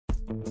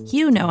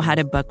You know how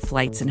to book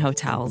flights and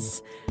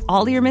hotels.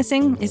 All you're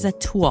missing is a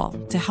tool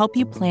to help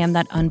you plan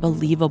that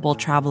unbelievable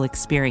travel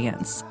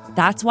experience.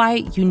 That's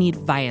why you need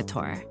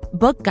Viator.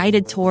 Book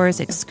guided tours,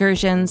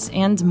 excursions,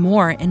 and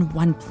more in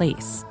one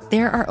place.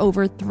 There are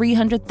over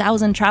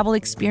 300,000 travel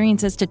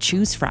experiences to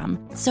choose from,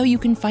 so you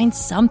can find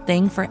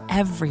something for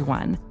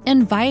everyone.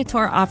 And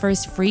Viator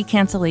offers free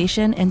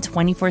cancellation and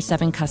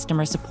 24/7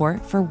 customer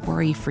support for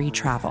worry-free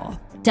travel.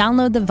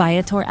 Download the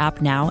Viator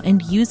app now and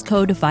use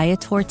code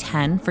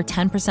Viator10 for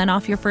 10%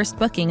 off your first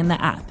booking in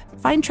the app.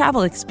 Find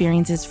travel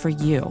experiences for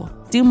you.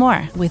 Do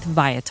more with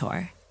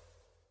Viator.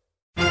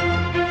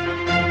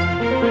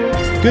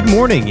 Good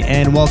morning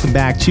and welcome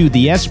back to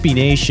the SB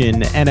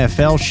Nation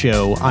NFL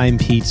show. I'm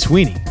Pete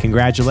Sweeney.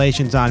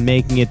 Congratulations on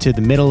making it to the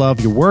middle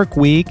of your work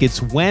week.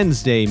 It's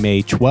Wednesday,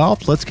 May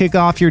 12th. Let's kick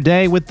off your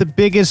day with the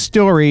biggest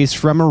stories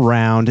from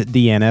around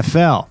the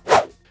NFL.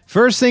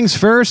 First things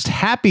first,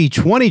 happy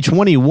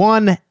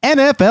 2021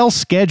 NFL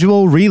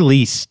schedule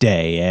release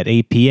day. At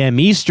 8 p.m.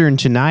 Eastern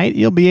tonight,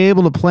 you'll be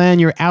able to plan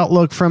your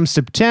outlook from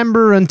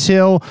September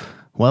until,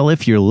 well,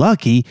 if you're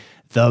lucky,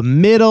 the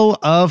middle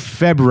of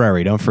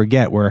February. Don't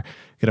forget, we're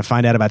going to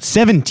find out about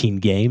 17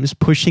 games,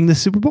 pushing the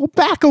Super Bowl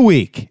back a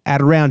week.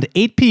 At around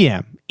 8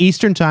 p.m.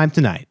 Eastern time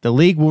tonight, the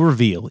league will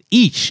reveal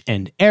each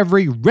and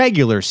every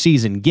regular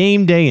season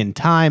game day and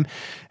time,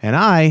 and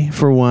I,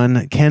 for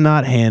one,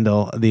 cannot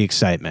handle the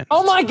excitement.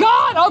 Oh my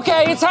God!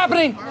 Okay, it's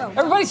happening.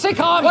 Everybody stay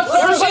calm. What's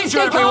the procedure,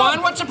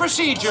 everyone? What's the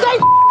procedure? Stay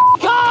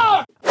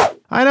calm!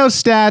 I know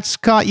stats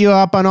caught you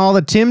up on all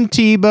the Tim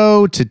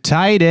Tebow to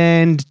tight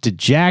end to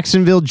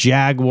Jacksonville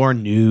Jaguar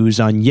news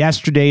on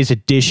yesterday's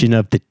edition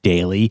of the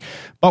Daily.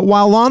 But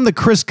while on the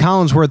Chris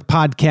Collinsworth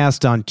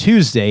podcast on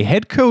Tuesday,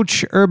 head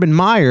coach Urban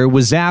Meyer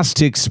was asked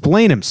to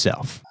explain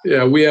himself.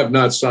 Yeah, we have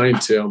not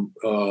signed Tim.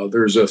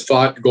 There's a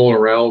thought going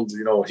around.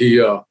 You know,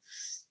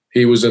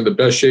 he was in the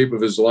best shape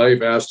of his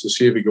life, asked to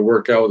see if he could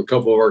work out with a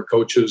couple of our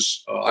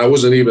coaches. I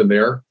wasn't even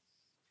there.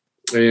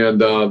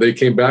 And they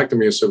came back to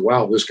me and said,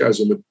 wow, this guy's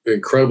in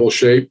incredible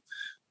shape.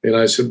 And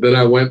I said, then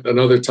I went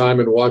another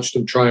time and watched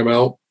him try him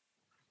out.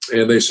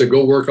 And they said,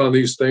 go work on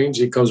these things.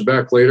 He comes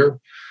back later.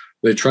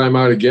 They try him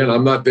out again.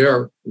 I'm not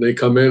there. And they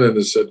come in and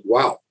they said,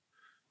 wow,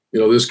 you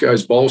know, this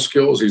guy's ball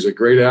skills. He's a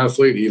great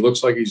athlete. He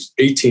looks like he's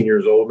 18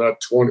 years old, not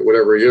 20,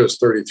 whatever he is,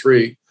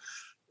 33.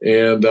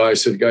 And I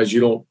said, guys,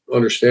 you don't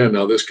understand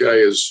now. This guy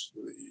is,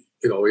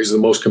 you know, he's the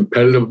most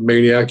competitive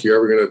maniac you're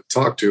ever going to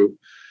talk to.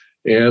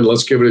 And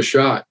let's give it a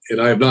shot.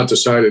 And I have not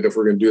decided if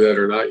we're going to do that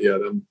or not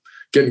yet. I'm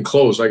getting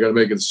close. I got to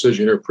make a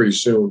decision here pretty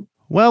soon.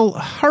 Well,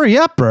 hurry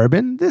up,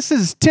 Urban. This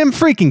is Tim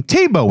freaking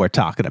Tebow we're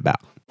talking about.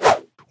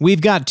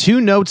 We've got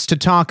two notes to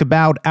talk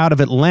about out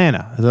of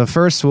Atlanta. The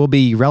first will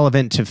be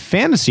relevant to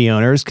fantasy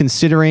owners,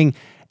 considering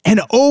an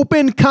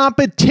open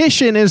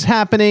competition is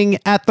happening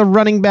at the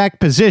running back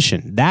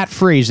position. That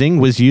phrasing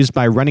was used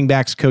by running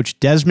backs coach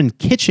Desmond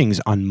Kitchings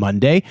on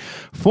Monday.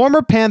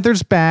 Former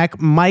Panthers back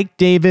Mike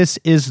Davis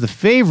is the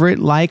favorite,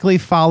 likely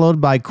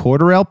followed by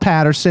Cordarrelle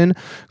Patterson,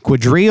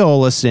 Quadri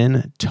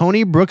Olison,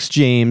 Tony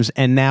Brooks-James,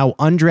 and now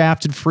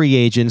undrafted free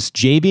agents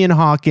Javian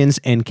Hawkins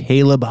and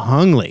Caleb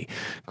Hungley.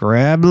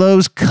 Grab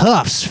those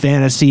cuffs,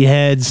 fantasy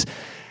heads.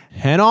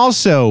 And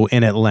also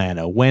in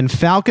Atlanta, when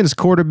Falcons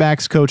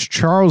quarterbacks coach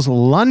Charles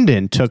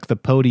London took the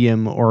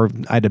podium, or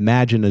I'd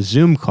imagine a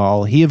Zoom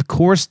call, he of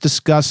course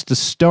discussed the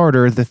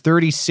starter, the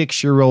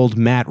 36-year-old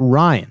Matt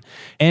Ryan.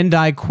 And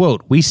I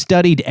quote, "We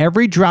studied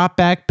every drop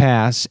back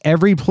pass,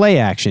 every play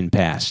action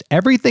pass,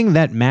 everything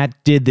that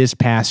Matt did this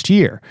past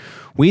year.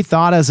 We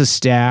thought as a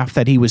staff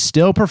that he was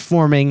still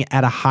performing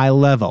at a high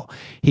level.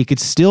 He could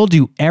still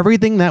do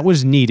everything that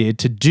was needed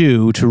to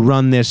do to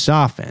run this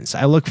offense.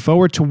 I look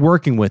forward to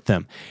working with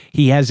him.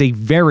 He has a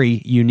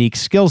very unique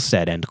skill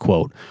set," end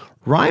quote.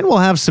 Ryan will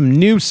have some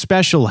new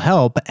special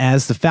help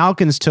as the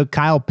Falcons took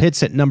Kyle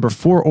Pitts at number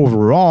 4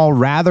 overall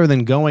rather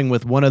than going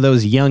with one of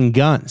those young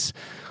guns.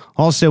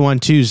 Also on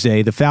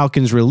Tuesday, the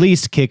Falcons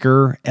released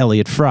kicker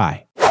Elliott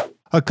Fry.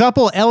 A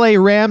couple LA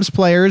Rams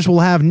players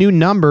will have new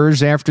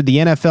numbers after the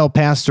NFL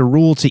passed a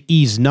rule to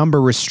ease number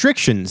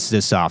restrictions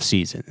this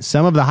offseason.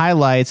 Some of the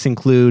highlights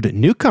include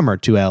newcomer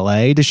to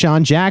LA,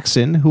 Deshaun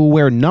Jackson, who will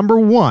wear number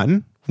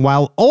 1,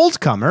 while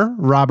oldcomer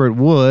Robert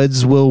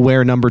Woods will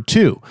wear number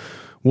 2.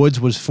 Woods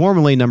was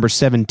formerly number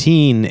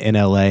 17 in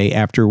LA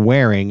after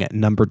wearing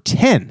number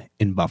 10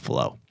 in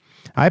Buffalo.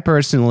 I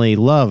personally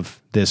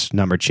love this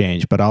number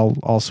change, but I'll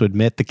also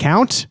admit the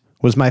Count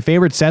was my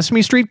favorite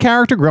Sesame Street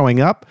character growing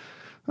up.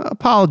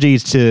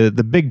 Apologies to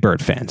the Big Bird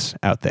fans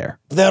out there.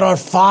 There are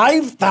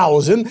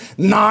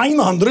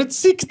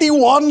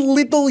 5,961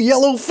 little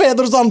yellow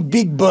feathers on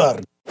Big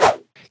Bird.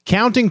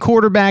 Counting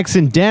quarterbacks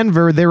in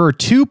Denver, there are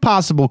 2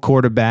 possible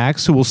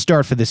quarterbacks who will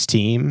start for this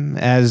team,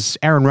 as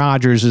Aaron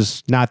Rodgers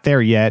is not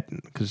there yet,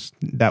 because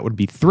that would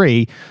be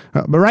 3.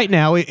 But right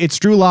now, it's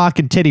Drew Lock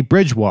and Teddy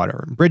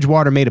Bridgewater.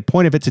 Bridgewater made a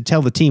point of it to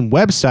tell the team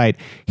website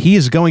he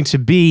is going to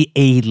be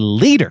a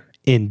leader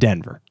in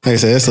Denver. Like I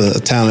said, it's a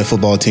talented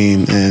football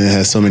team, and it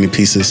has so many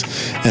pieces.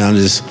 And I'm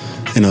just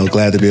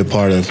glad to be a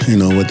part of,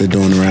 what they're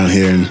doing around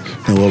here and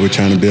what we're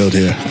trying to build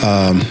here.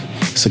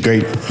 It's a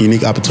great,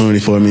 unique opportunity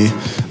for me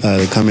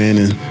to come in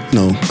and,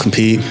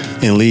 compete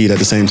and lead at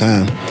the same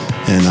time.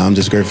 And I'm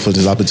just grateful for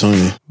this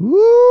opportunity.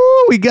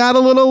 Woo, we got a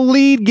little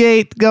lead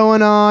gate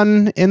going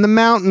on in the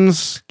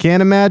mountains.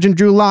 Can't imagine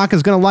Drew Lock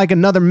is going to like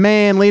another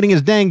man leading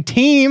his dang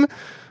team.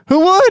 Who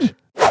would?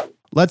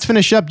 Let's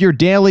finish up your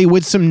daily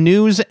with some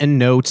news and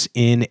notes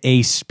in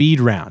a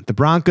speed round. The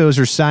Broncos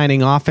are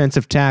signing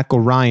offensive tackle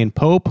Ryan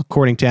Pope,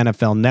 according to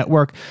NFL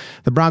Network.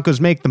 The Broncos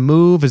make the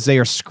move as they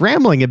are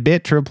scrambling a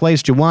bit to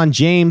replace Jawan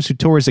James, who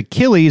tore his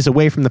Achilles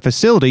away from the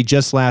facility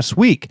just last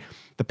week.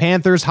 The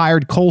Panthers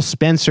hired Cole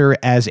Spencer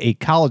as a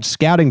college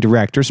scouting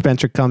director.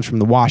 Spencer comes from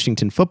the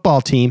Washington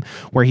football team,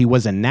 where he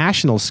was a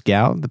national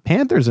scout. The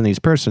Panthers and these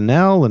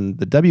personnel and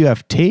the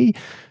WFT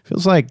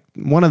feels like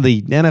one of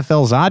the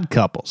NFL's odd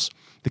couples.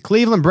 The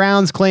Cleveland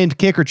Browns claimed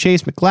kicker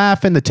Chase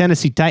McLaughlin. The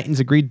Tennessee Titans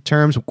agreed to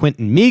terms with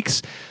Quentin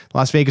Meeks. The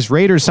Las Vegas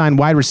Raiders signed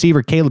wide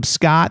receiver Caleb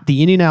Scott.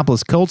 The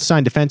Indianapolis Colts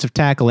signed defensive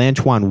tackle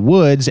Antoine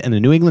Woods. And the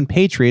New England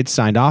Patriots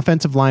signed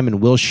offensive lineman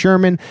Will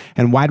Sherman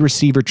and wide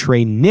receiver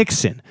Trey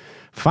Nixon.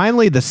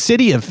 Finally, the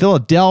city of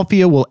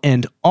Philadelphia will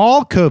end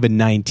all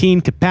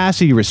COVID-19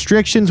 capacity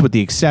restrictions with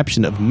the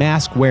exception of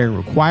mask-wearing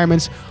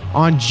requirements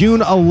on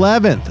June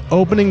 11th,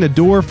 opening the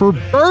door for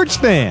Birds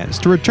fans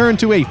to return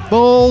to a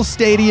full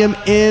stadium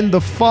in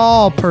the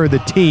fall, per the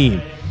team.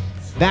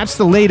 That's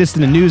the latest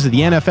in the news of the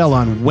NFL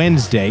on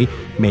Wednesday,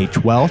 May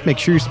 12th. Make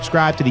sure you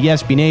subscribe to the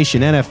SB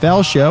Nation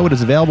NFL show. It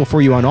is available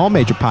for you on all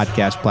major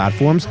podcast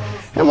platforms.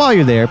 And while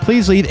you're there,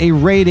 please leave a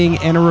rating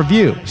and a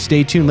review.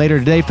 Stay tuned later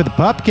today for the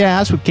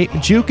Pupcast with Kate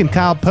Machouk and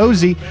Kyle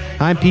Posey.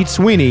 I'm Pete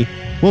Sweeney.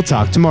 We'll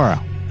talk tomorrow.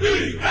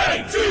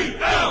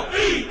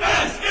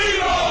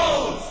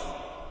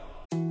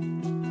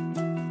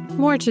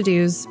 More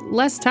to-dos,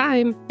 less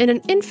time, and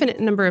an infinite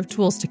number of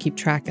tools to keep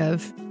track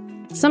of.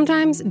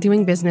 Sometimes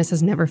doing business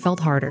has never felt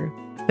harder,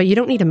 but you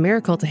don't need a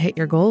miracle to hit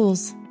your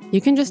goals. You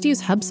can just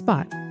use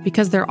HubSpot,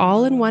 because their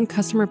all-in-one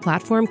customer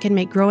platform can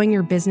make growing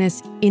your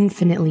business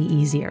infinitely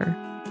easier.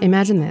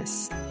 Imagine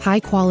this: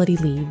 high-quality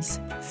leads,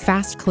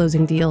 fast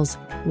closing deals,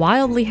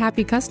 wildly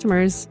happy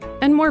customers,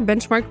 and more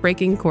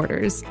benchmark-breaking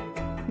quarters.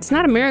 It's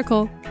not a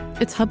miracle,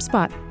 it's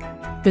HubSpot.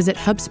 Visit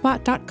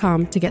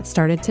HubSpot.com to get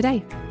started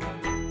today.